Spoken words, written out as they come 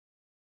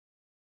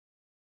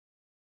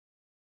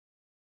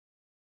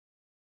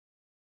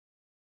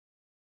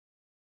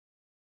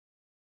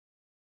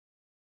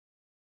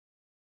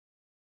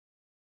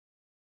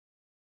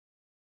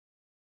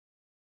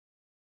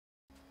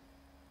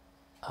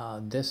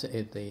this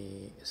is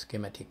the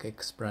schematic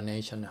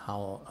explanation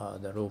how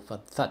the roof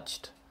was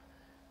thatched.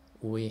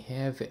 We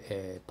have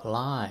a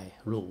ply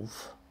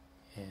roof,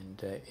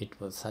 and it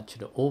was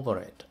thatched over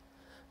it.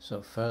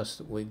 So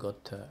first we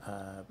got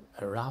a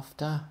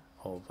rafter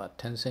of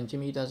 10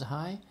 centimeters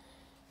high,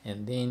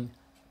 and then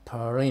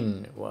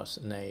purlin was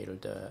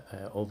nailed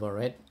over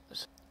it.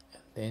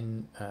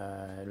 Then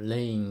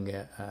laying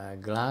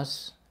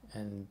glass,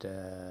 and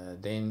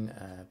then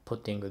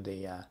putting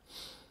the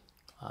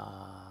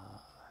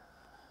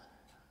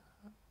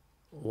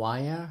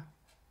wire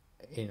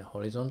in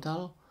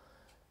horizontal,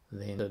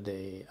 then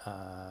the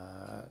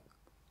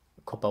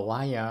copper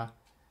wire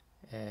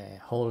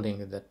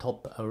holding the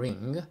top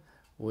ring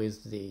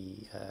with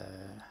the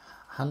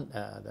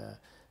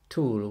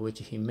tool which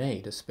he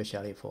made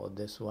especially for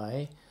this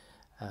way.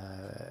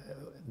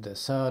 The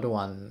third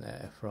one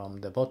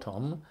from the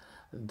bottom,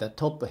 the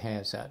top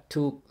has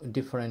two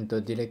different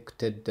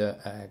directed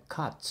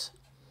cuts,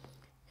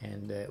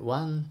 and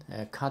one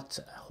cut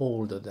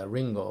hold the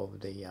ring of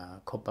the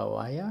copper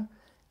wire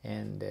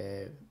and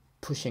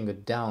pushing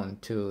it down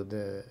to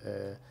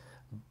the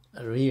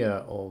rear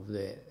of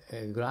the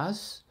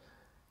glass,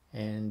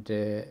 and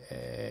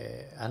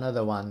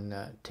another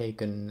one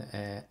taken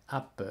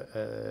up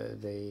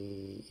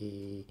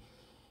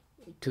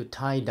to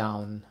tie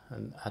down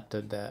at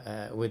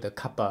the with the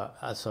copper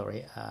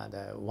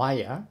the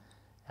wire,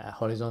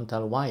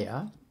 horizontal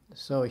wire.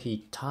 So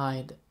he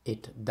tied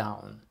it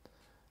down.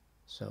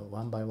 So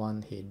one by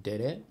one he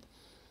did it,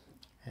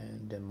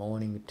 and the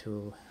morning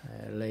to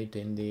late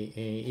in the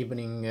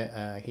evening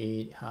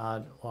he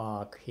hard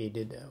work. He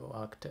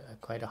worked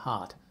quite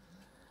hard,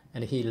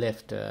 and he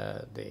left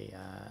the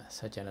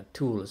such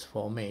tools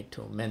for me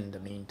to mend the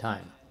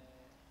meantime.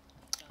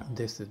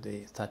 This is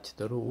the thatched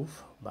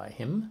roof by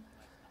him.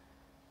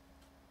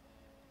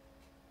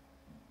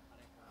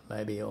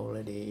 Maybe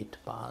already it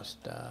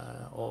passed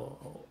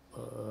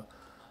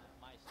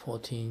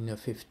 14 or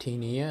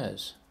 15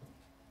 years,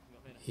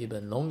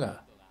 even longer.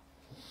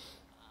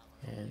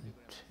 And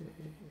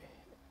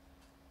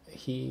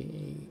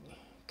he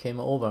came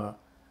over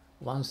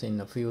once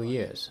in a few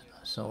years,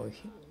 so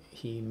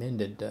he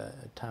mended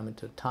time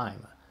to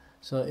time.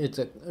 So it's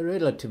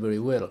relatively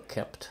well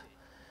kept.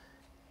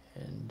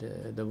 And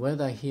the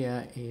weather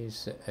here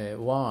is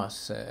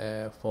worse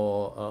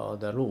for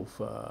the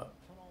roof.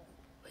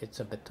 It's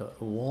a bit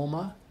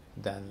warmer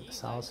than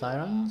South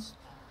Islands,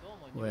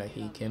 where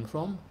he came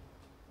from.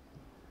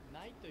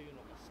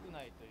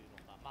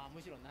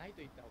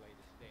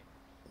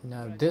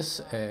 Now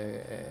this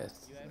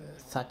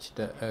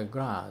thatched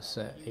grass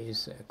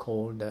is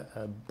called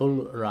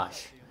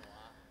bulrush.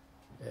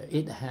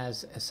 It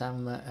has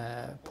some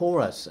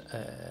porous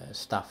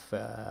stuff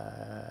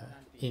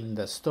in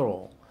the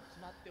straw.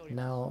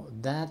 Now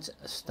that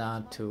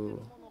start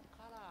to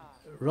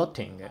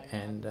rotting,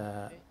 and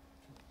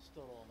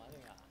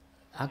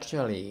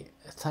actually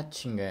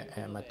thatching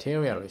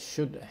material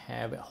should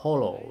have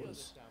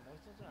hollows.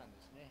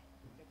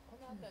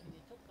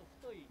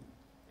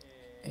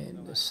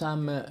 And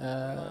some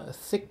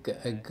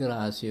thick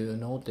grass, you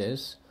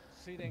notice,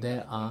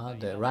 there are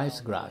the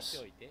rice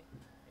grass,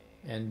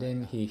 and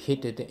then he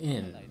hit it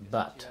in,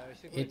 but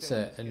it's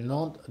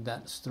not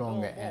that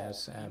strong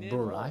as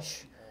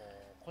bulrush,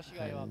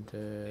 and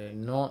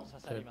not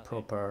the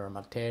proper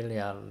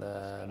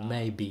material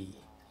maybe.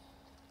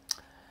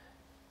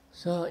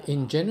 So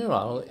in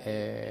general,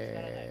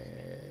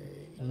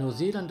 New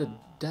Zealand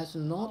does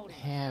not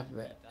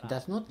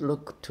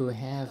look to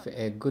have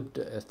a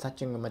good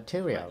thatching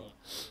material.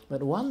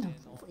 But one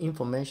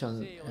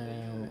information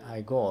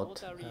I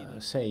got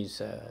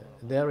says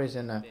there is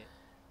a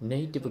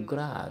native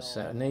grass,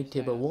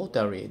 native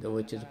water reed,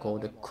 which is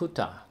called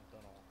kuta.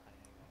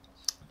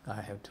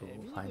 I have to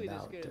find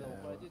out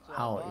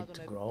how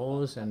it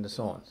grows and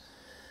so on.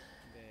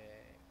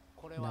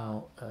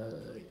 Now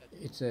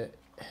it's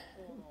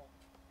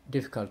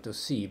difficult to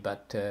see,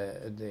 but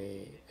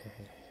the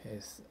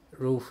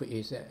roof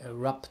is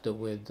wrapped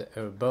with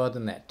a bird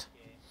net,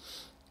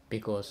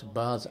 because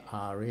birds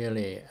are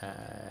really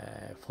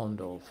fond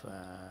of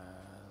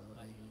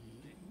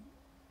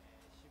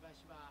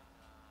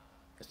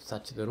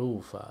such the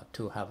roof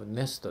to have a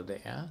nest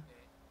there,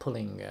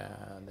 pulling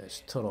the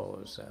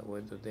straws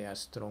with their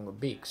strong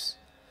beaks.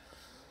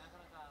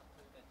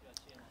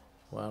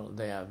 Well,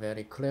 they are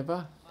very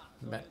clever,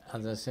 but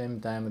at the same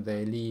time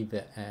they leave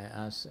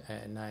us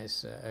a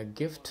nice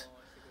gift.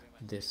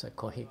 This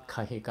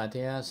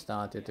kahikatea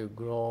started to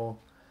grow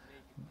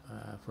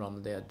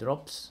from their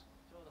drops,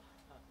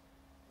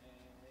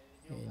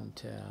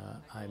 and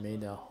I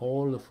made a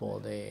hole for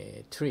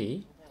the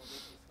tree,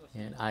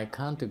 and I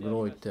can't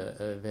grow it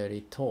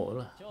very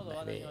tall.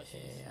 Maybe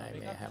I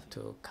may have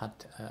to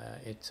cut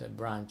its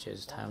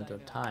branches time to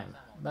time,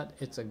 but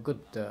it's a good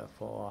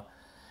for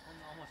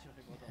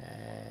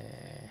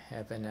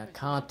having a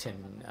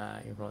curtain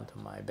in front of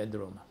my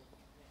bedroom.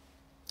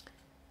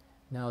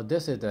 Now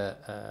this is the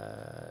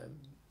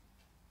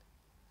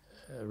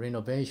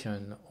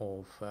renovation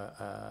of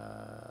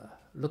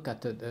look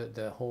at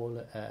the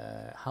whole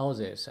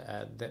houses.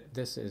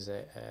 This is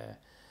a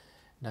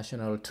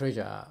national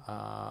treasure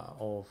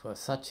of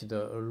thatched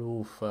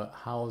roof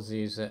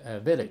houses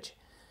village,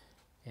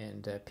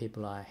 and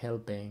people are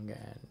helping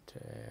and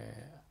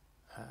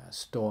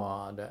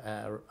store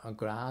the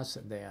grass.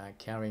 They are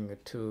carrying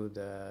to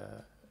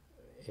the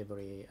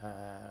every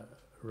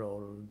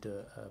road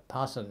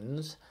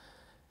persons.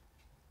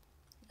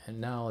 And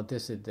now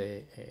this is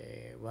the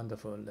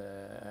wonderful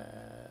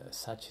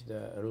thatched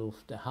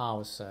roofed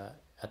house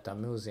at the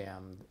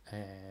museum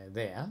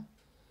there.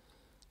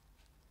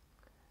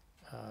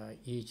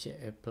 Each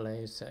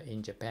place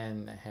in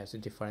Japan has a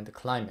different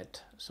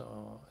climate,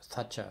 so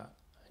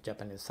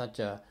Japanese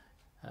thatcher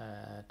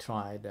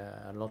tried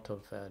a lot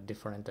of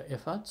different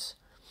efforts,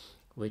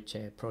 which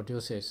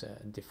produces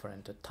a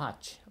different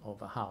touch of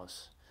a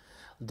house.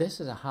 This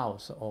is a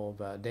house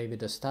of David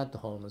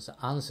Stadholm's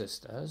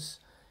ancestors,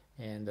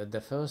 and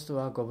the first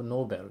work of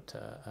Norbert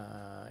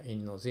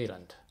in New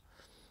Zealand.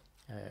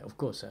 Of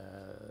course,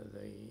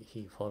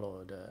 he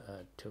followed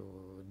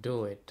to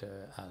do it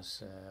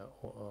as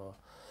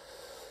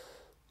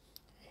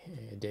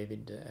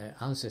David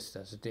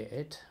ancestors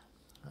did.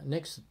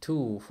 Next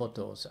two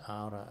photos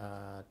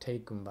are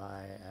taken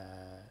by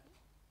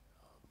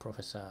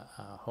Professor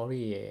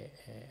Horie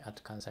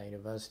at Kansai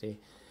University,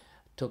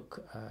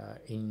 took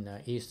in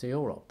East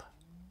Europe.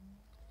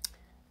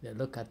 They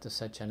look at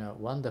such a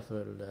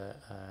wonderful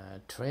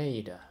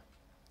trade,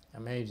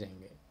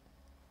 amazing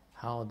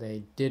how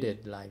they did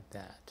it like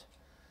that.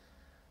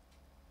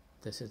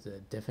 This is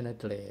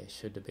definitely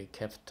should be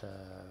kept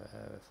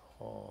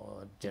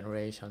for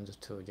generations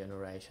to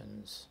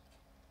generations.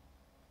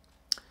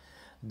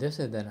 This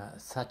is then a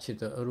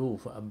thatched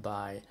roof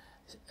by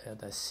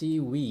the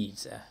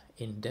seaweeds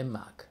in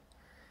Denmark,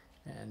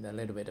 and a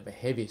little bit of a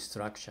heavy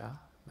structure,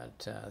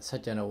 but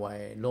such in a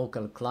way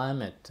local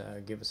climate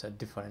gives a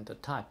different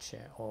touch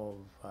of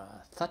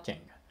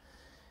thatching.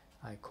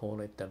 I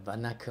call it the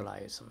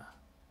vernacularism.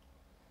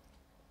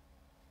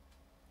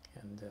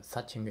 And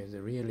thatching is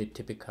really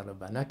typical of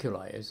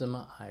vernacularism,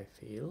 I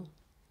feel.